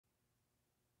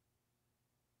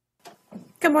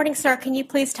Good morning, sir. Can you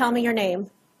please tell me your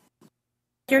name?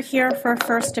 You're here for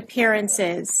first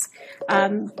appearances.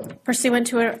 Pursuant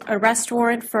to an arrest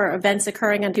warrant for events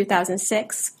occurring in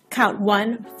 2006, count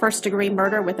 1, first-degree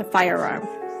murder with a firearm.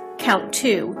 Count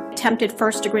 2, attempted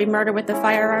first-degree murder with a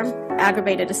firearm,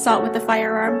 aggravated assault with a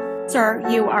firearm. Sir,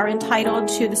 you are entitled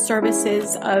to the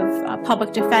services of a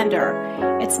public defender.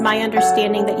 It's my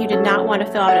understanding that you did not want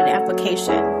to fill out an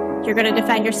application. You're going to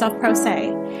defend yourself pro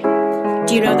se.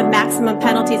 Do you know the maximum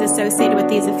penalties associated with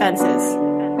these offenses?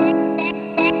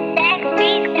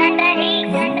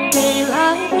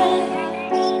 Daylight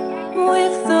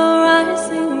with the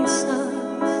rising sun,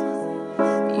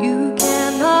 you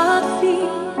cannot feel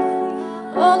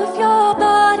all of your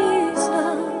body's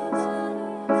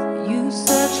love. You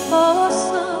search for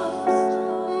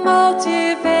some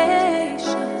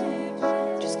motivation.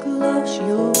 Just close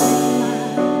your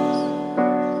eyes,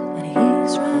 and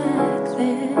he's right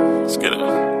there. Let's get it.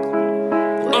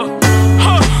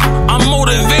 I'm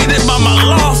motivated by my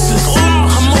losses.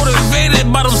 I'm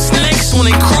motivated by them snakes when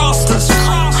they crossed us.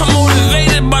 I'm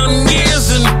motivated by them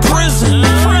years in prison.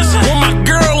 When my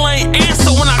girl ain't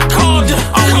answer when I called her.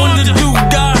 I wanted to do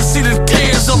God see the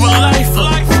tears of a lifer.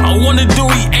 I wanted to do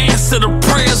He answer the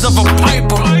prayers of a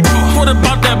piper. What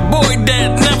about that boy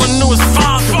that never knew his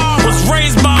father? Was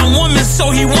raised by a woman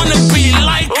so he wanna be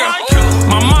like her.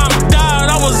 My mom died,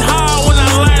 I was high when I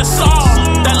last saw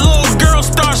her. That little girl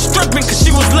started stripping cause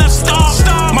she was left starved.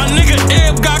 My nigga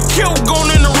Eb got killed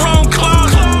going in the wrong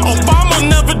closet. Obama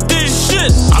never did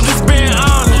shit, I'm just being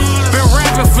honest. Been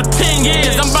rapping for 10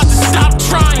 years, I'm about to stop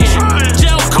trying.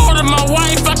 Jail called my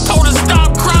wife, I told her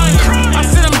stop crying. I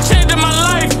said I'm changing my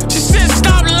life, she said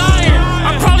stop lying.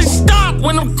 I probably stop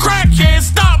when them crackheads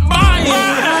stop buying.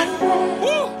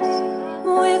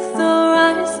 With the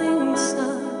rising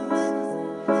sun,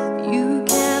 you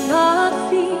cannot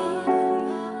feel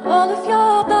all of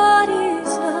your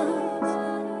body's love.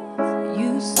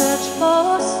 You search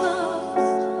for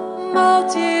some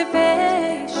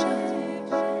motivation.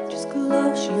 Just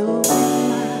close your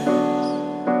eyes,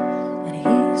 and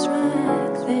he's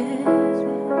right there.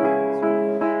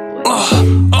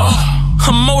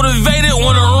 I'm motivated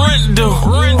when the rent due.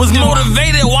 Was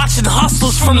motivated watching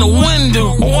hustlers from the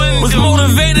window. Was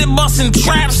motivated busting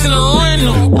traps in the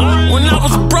rental. When I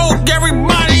was broke,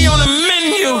 everybody on the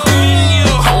menu.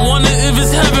 I wonder if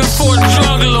it's heaven for a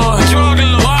drug lord.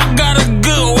 Well, I got a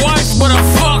good wife, but I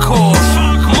fuck horse.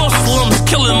 Muslims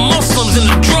killing Muslims in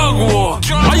the drug war.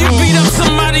 Why you beat up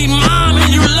somebody's mom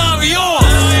and you love yours?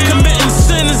 Committing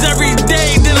sins every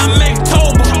day, then I make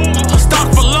Toba. I stop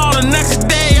for law the next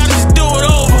day, I just do it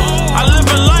over. I live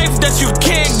a life that you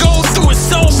can't go through, it's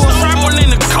sober. Rapping in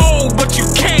the cold, but you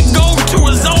can't go to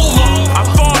it's over. I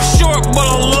fall short, but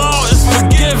Allah is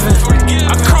forgiven.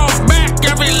 I crawl back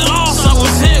every loss I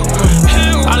was hit with.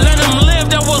 I let him live,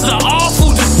 that was an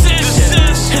awful decision.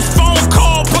 His phone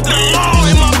call put the law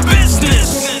in my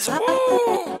business.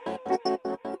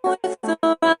 With the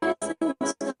rising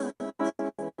sun,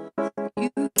 you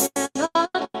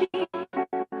cannot feel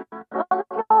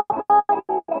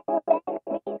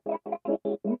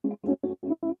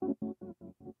all of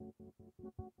your body's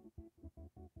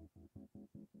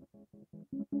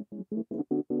love.